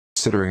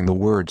considering the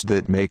words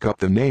that make up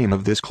the name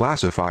of this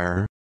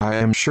classifier, I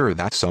am sure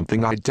that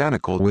something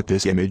identical with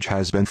this image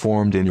has been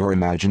formed in your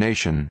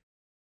imagination.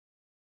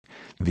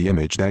 The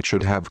image that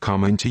should have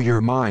come into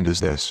your mind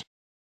is this.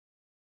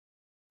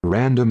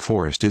 Random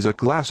forest is a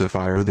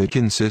classifier that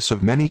consists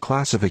of many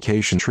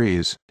classification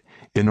trees.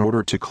 In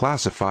order to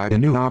classify a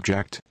new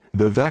object,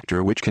 the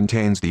vector which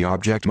contains the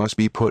object must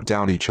be put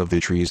down each of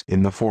the trees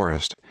in the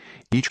forest.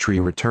 Each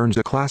tree returns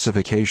a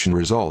classification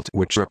result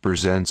which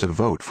represents a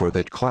vote for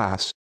that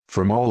class,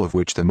 from all of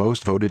which the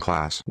most voted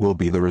class will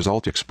be the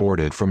result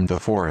exported from the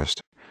forest.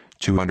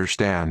 To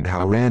understand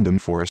how random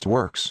forest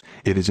works,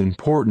 it is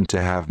important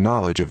to have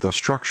knowledge of the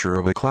structure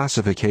of a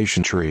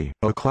classification tree.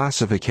 A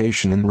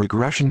classification and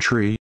regression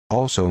tree,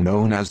 also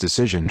known as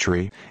decision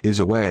tree, is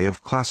a way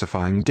of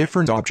classifying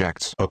different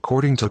objects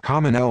according to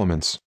common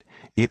elements.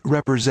 It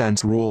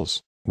represents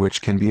rules,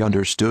 which can be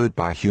understood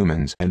by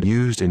humans and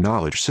used in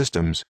knowledge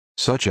systems,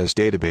 such as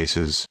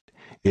databases.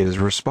 It is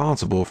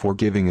responsible for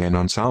giving an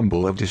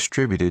ensemble of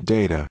distributed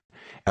data.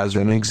 As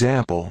an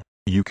example,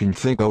 you can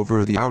think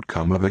over the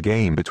outcome of a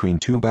game between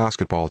two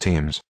basketball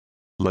teams.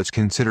 Let's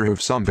consider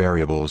some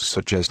variables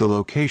such as the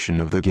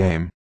location of the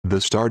game, the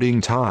starting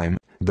time,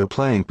 the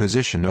playing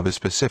position of a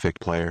specific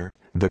player,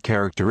 the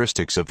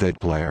characteristics of that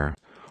player.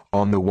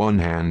 On the one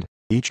hand,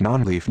 each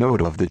non-leaf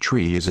node of the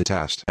tree is a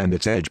test and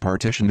its edge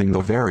partitioning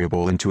the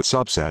variable into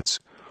subsets.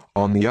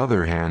 On the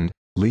other hand,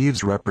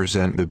 leaves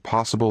represent the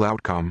possible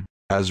outcome,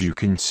 as you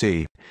can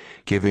see.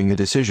 Giving a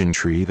decision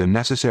tree the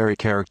necessary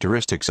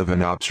characteristics of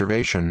an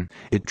observation,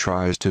 it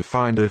tries to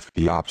find if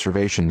the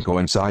observation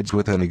coincides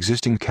with an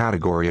existing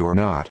category or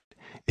not.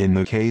 In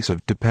the case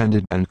of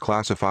dependent and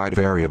classified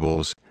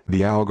variables,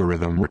 the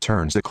algorithm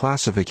returns the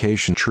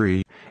classification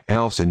tree,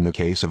 else in the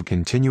case of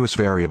continuous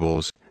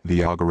variables,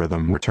 the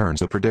algorithm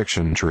returns a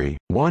prediction tree.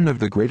 One of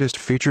the greatest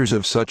features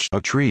of such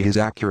a tree is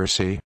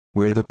accuracy,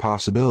 where the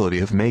possibility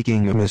of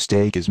making a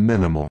mistake is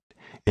minimal.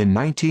 In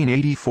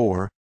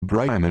 1984,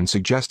 Bryman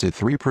suggested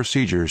 3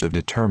 procedures of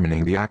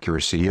determining the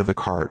accuracy of a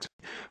cart.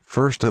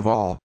 First of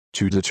all,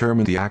 to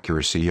determine the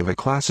accuracy of a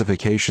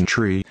classification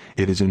tree,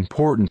 it is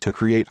important to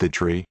create the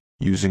tree,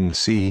 using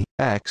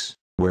X,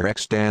 where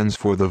X stands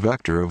for the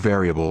vector of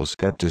variables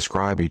that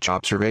describe each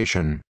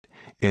observation.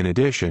 In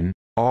addition,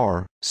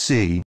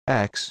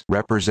 X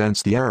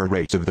represents the error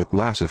rate of the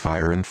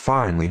classifier, and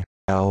finally,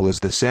 L is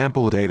the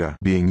sample data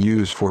being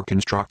used for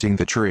constructing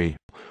the tree.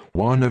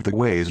 One of the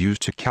ways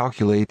used to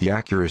calculate the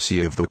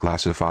accuracy of the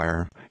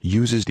classifier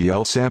uses the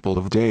L sample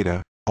of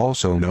data,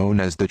 also known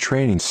as the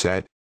training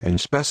set, and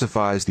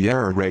specifies the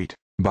error rate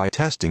by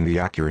testing the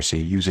accuracy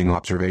using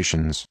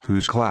observations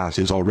whose class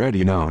is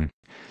already known.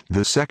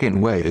 The second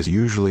way is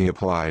usually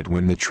applied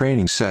when the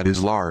training set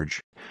is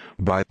large.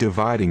 By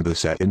dividing the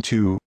set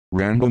into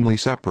randomly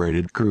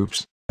separated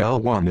groups,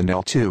 L1 and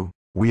L2,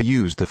 we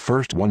use the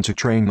first one to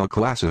train the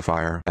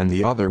classifier and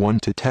the other one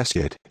to test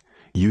it.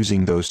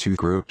 Using those two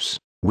groups,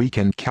 we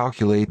can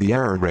calculate the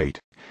error rate.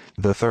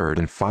 The third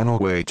and final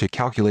way to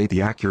calculate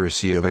the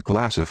accuracy of a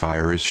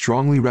classifier is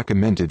strongly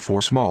recommended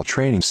for small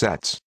training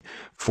sets.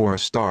 For a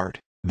start,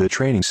 the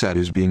training set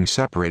is being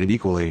separated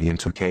equally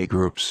into K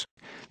groups.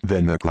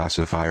 Then the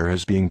classifier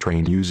is being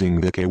trained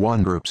using the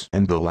K1 groups,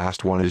 and the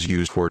last one is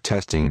used for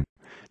testing.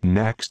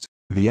 Next,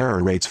 the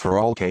error rates for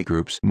all K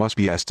groups must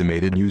be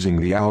estimated using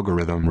the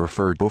algorithm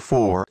referred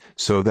before,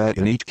 so that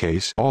in each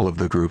case all of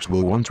the groups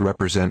will once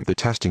represent the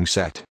testing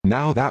set.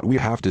 Now that we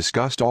have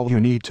discussed all you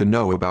need to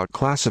know about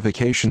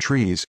classification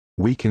trees,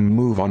 we can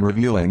move on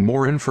revealing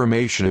more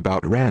information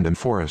about random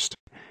forest.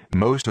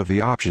 Most of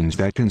the options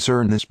that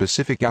concern the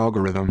specific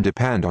algorithm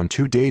depend on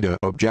 2 data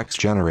objects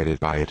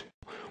generated by it.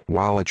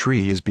 While a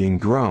tree is being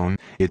grown,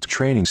 its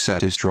training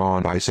set is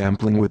drawn by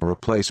sampling with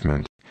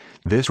replacement.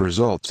 This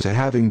results to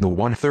having the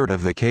 1/3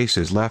 of the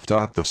cases left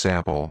out the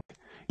sample.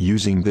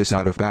 Using this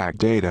out-of-bag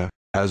data,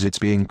 as it's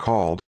being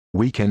called,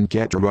 we can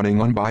get a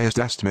running unbiased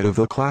estimate of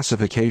the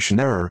classification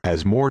error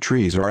as more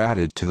trees are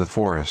added to the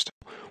forest.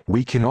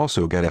 We can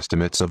also get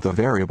estimates of the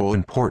variable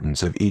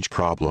importance of each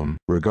problem.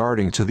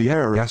 Regarding to the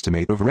error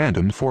estimate of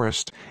random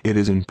forest, it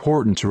is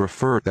important to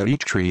refer that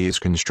each tree is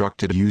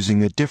constructed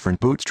using a different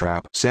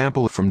bootstrap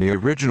sample from the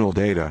original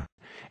data.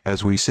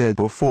 As we said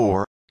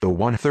before, the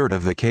 1/3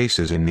 of the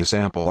cases in the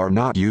sample are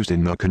not used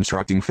in the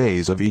constructing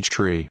phase of each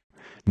tree.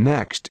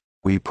 Next,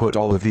 we put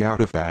all of the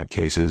out-of-bag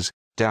cases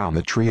down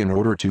the tree in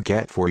order to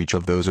get for each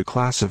of those a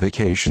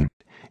classification.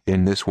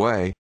 In this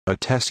way, a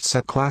test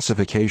set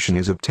classification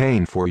is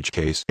obtained for each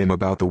case in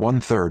about the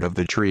 1/3 of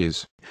the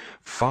trees.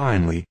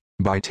 Finally,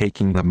 by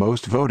taking the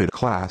most voted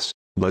class,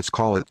 let's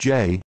call it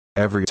J,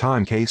 every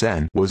time case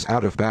N was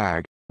out of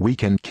bag, we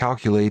can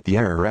calculate the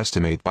error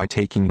estimate by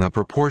taking the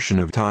proportion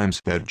of times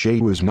that J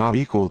was not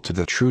equal to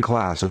the true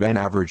class of N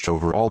averaged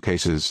over all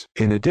cases.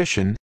 In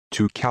addition,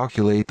 to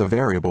calculate the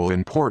variable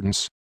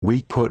importance,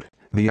 we put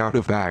the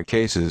out-of-bag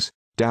cases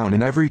down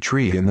in every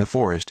tree in the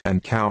forest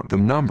and count the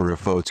number of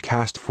votes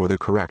cast for the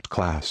correct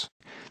class.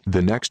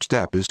 The next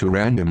step is to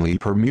randomly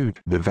permute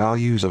the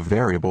values of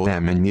variable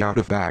M in the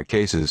out-of-bag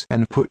cases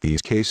and put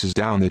these cases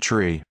down the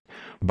tree.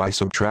 By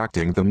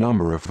subtracting the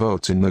number of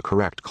votes in the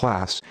correct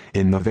class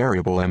in the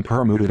variable m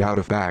permuted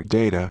out-of-bag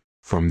data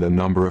from the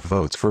number of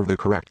votes for the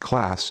correct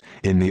class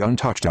in the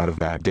untouched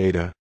out-of-bag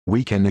data,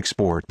 we can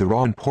export the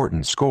raw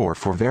importance score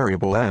for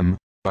variable m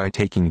by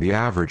taking the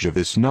average of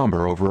this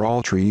number over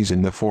all trees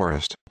in the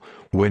forest.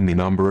 When the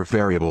number of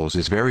variables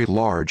is very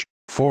large,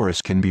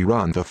 forest can be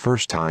run the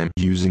first time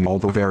using all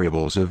the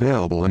variables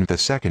available and the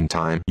second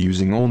time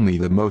using only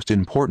the most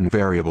important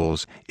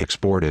variables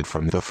exported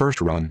from the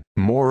first run.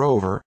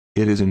 Moreover,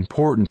 it is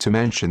important to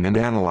mention and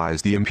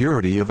analyze the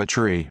impurity of a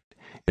tree.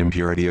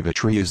 Impurity of a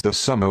tree is the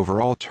sum over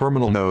all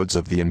terminal nodes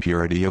of the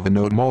impurity of a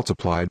node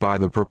multiplied by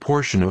the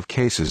proportion of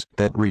cases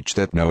that reach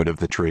that node of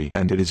the tree,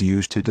 and it is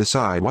used to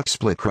decide what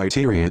split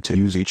criteria to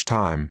use each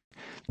time.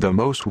 The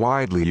most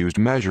widely used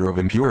measure of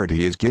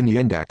impurity is Gini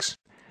index.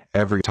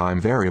 Every time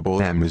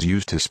variable m is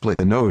used to split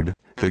a node,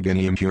 the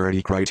Gini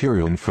impurity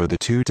criterion for the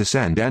two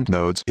descendant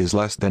nodes is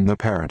less than the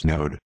parent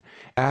node.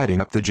 Adding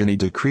up the Gini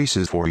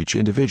decreases for each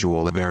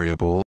individual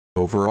variable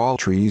over all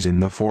trees in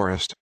the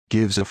forest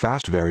gives a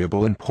fast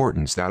variable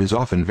importance that is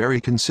often very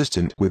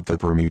consistent with the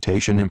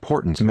permutation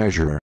importance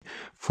measure.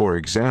 For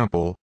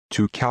example,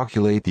 to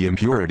calculate the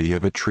impurity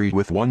of a tree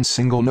with one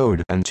single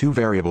node and two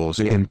variables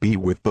a and b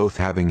with both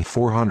having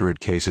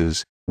 400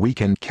 cases, we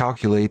can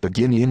calculate the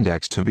Gini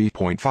index to be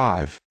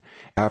 0.5.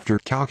 After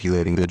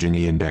calculating the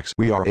Gini index,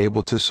 we are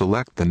able to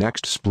select the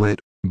next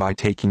split by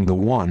taking the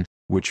one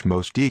which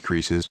most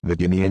decreases the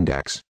Gini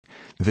index.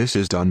 This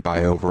is done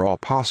by over all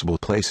possible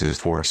places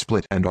for a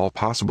split and all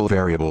possible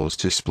variables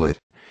to split.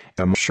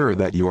 I'm sure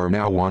that you are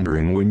now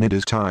wondering when it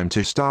is time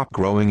to stop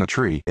growing a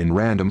tree in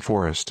random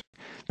forest.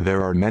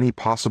 There are many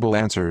possible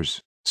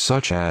answers,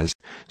 such as,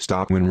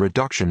 stop when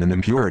reduction in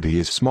impurity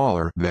is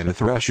smaller than a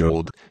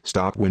threshold,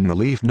 stop when the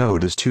leaf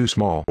node is too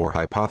small, or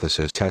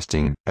hypothesis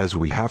testing. As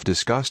we have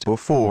discussed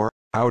before,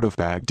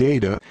 out-of-bag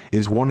data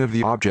is one of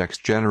the objects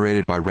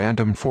generated by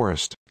random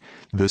forest.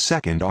 The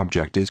second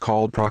object is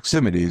called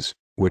proximities,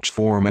 which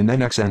form an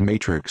NXN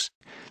matrix.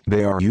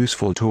 They are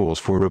useful tools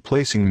for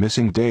replacing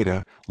missing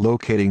data,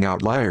 locating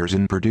outliers,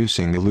 and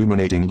producing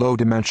illuminating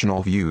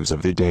low-dimensional views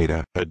of the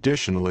data.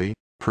 Additionally,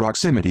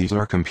 proximities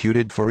are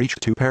computed for each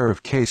two pair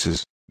of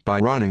cases by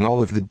running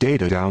all of the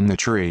data down the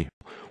tree.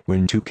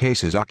 When two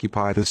cases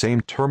occupy the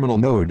same terminal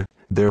node,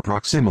 their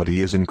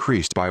proximity is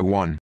increased by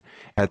 1.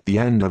 At the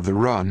end of the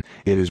run,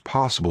 it is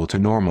possible to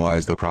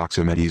normalize the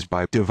proximities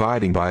by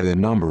dividing by the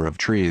number of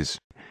trees.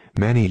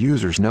 Many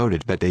users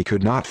noted that they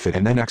could not fit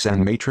an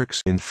NXN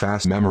matrix in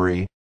fast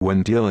memory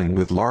when dealing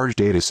with large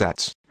data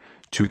sets.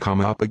 To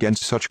come up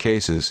against such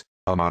cases,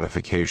 a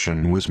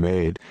modification was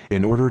made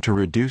in order to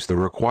reduce the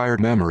required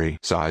memory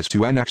size to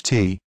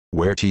NXT,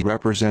 where T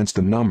represents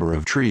the number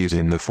of trees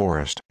in the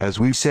forest. As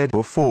we said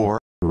before,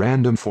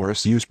 random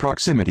forests use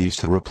proximities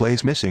to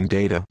replace missing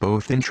data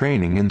both in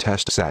training and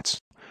test sets.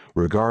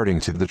 Regarding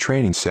to the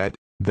training set,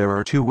 there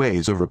are two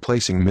ways of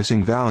replacing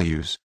missing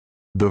values.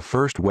 The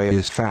first way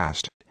is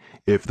fast.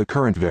 If the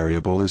current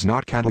variable is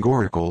not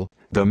categorical,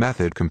 the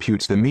method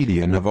computes the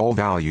median of all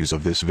values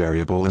of this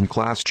variable in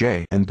class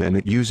J, and then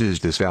it uses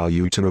this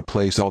value to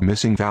replace all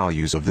missing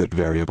values of that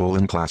variable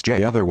in class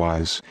J.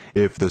 Otherwise,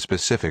 if the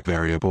specific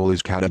variable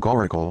is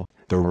categorical,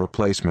 the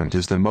replacement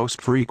is the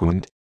most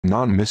frequent,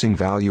 non-missing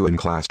value in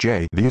class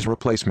J. These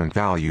replacement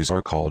values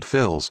are called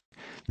fills.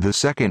 The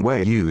second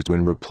way used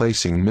when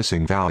replacing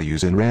missing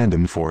values in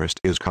random forest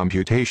is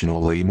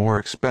computationally more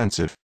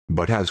expensive,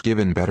 but has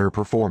given better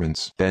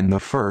performance than the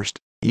first,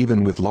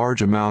 even with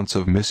large amounts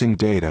of missing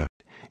data.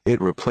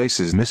 It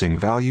replaces missing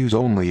values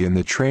only in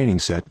the training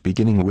set,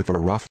 beginning with a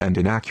rough and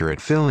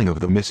inaccurate filling of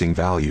the missing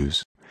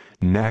values.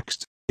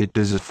 Next, it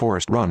does a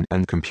forest run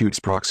and computes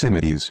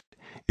proximities.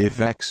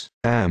 If x,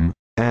 m,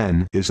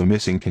 n is a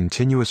missing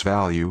continuous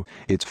value,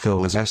 its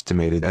fill is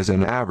estimated as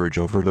an average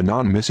over the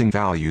non-missing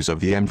values of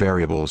the m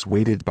variables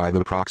weighted by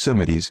the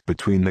proximities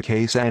between the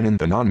case n and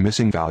the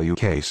non-missing value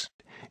case.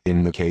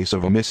 In the case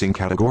of a missing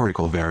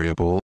categorical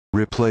variable,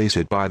 replace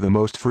it by the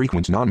most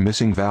frequent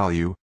non-missing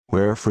value,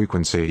 where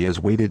frequency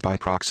is weighted by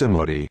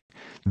proximity.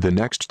 The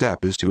next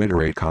step is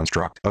to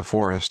construct a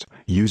forest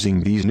using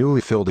these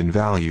newly filled-in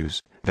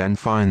values, then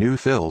find new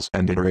fills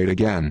and iterate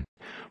again.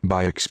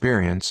 By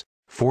experience,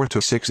 4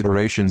 to 6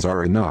 iterations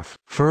are enough.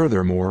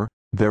 Furthermore,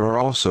 there are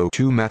also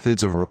two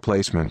methods of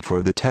replacement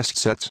for the test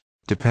sets,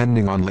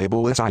 depending on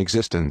label's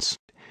existence.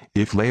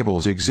 If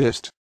labels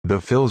exist, the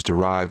fills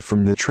derived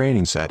from the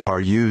training set are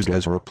used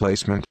as a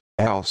replacement,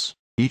 else,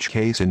 each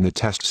case in the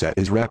test set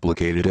is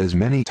replicated as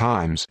many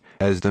times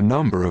as the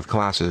number of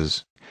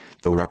classes.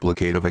 The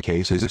replicate of a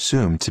case is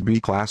assumed to be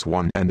class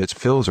 1 and its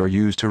fills are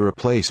used to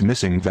replace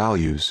missing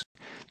values.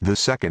 The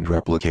second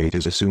replicate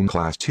is assumed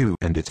class 2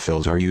 and its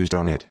fills are used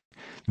on it.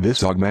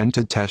 This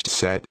augmented test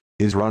set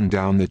is run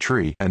down the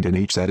tree, and in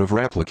each set of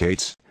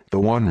replicates, the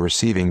one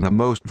receiving the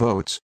most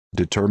votes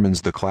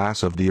determines the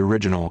class of the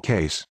original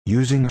case.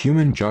 Using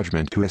human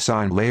judgment to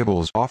assign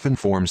labels often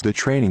forms the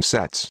training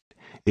sets.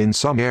 In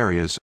some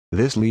areas,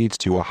 this leads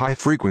to a high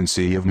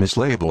frequency of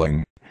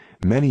mislabeling.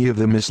 Many of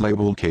the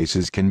mislabeled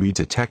cases can be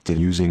detected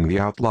using the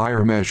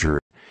outlier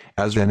measure.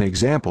 As an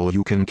example,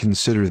 you can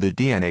consider the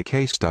DNA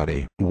case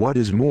study. What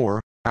is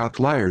more,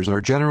 outliers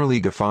are generally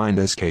defined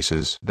as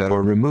cases that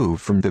are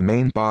removed from the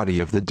main body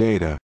of the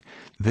data.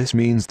 This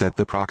means that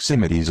the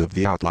proximities of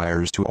the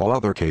outliers to all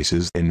other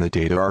cases in the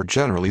data are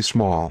generally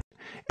small.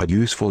 A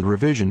useful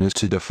revision is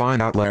to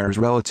define outliers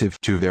relative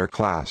to their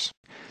class.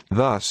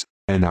 Thus,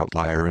 an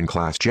outlier in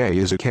class J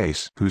is a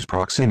case whose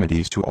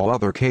proximities to all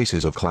other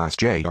cases of class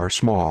J are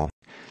small.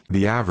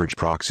 The average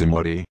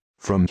proximity,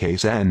 from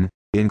case N,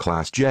 in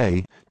class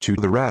J, to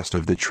the rest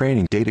of the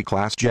training data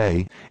class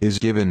J, is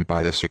given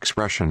by this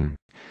expression.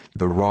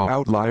 The raw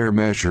outlier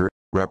measure,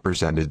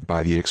 represented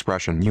by the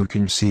expression you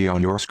can see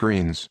on your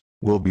screens,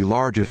 will be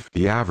large if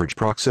the average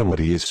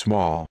proximity is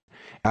small.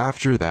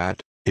 After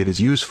that, it is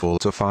useful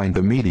to find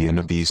the median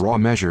of these raw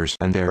measures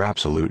and their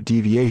absolute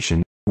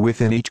deviation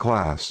within each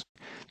class.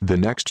 The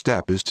next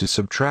step is to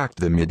subtract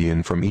the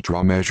median from each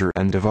raw measure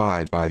and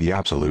divide by the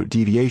absolute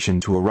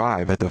deviation to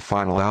arrive at the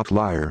final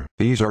outlier.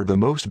 These are the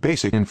most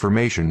basic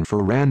information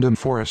for random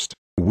forest,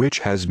 which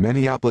has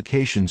many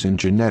applications in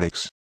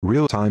genetics,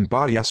 real-time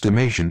body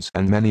estimations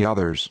and many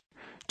others.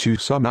 To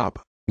sum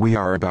up, we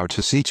are about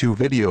to see 2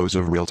 videos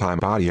of real-time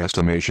body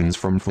estimations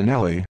from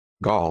Finelli,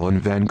 Gall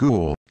and Van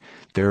Gool.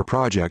 Their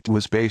project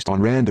was based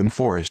on random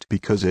forest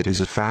because it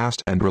is a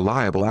fast and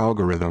reliable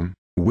algorithm,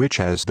 which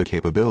has the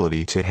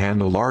capability to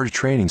handle large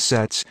training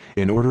sets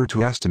in order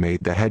to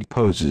estimate the head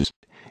poses.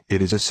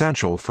 It is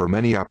essential for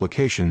many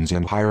applications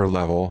and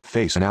higher-level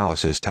face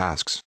analysis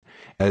tasks.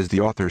 As the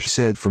authors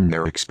said from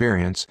their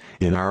experience,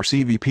 in our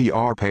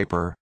CVPR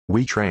paper,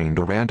 we trained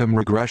a random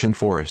regression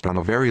forest on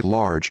a very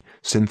large,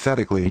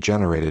 synthetically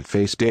generated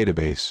face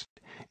database.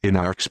 In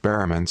our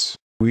experiments,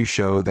 we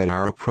show that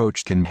our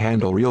approach can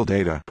handle real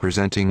data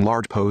presenting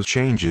large pose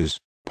changes,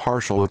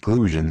 partial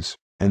occlusions,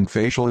 and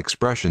facial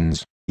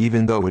expressions,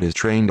 even though it is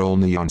trained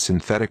only on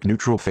synthetic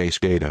neutral face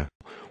data.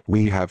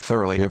 We have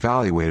thoroughly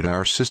evaluated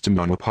our system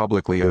on a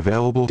publicly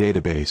available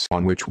database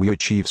on which we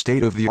achieve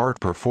state-of-the-art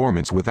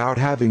performance without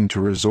having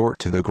to resort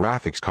to the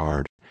graphics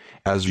card.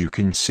 As you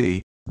can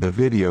see, the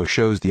video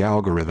shows the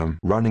algorithm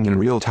running in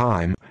real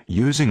time,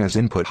 using as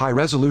input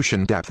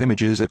high-resolution depth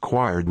images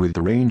acquired with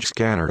the range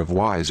scanner of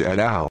Wise et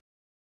al.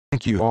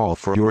 Thank you all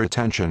for your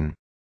attention.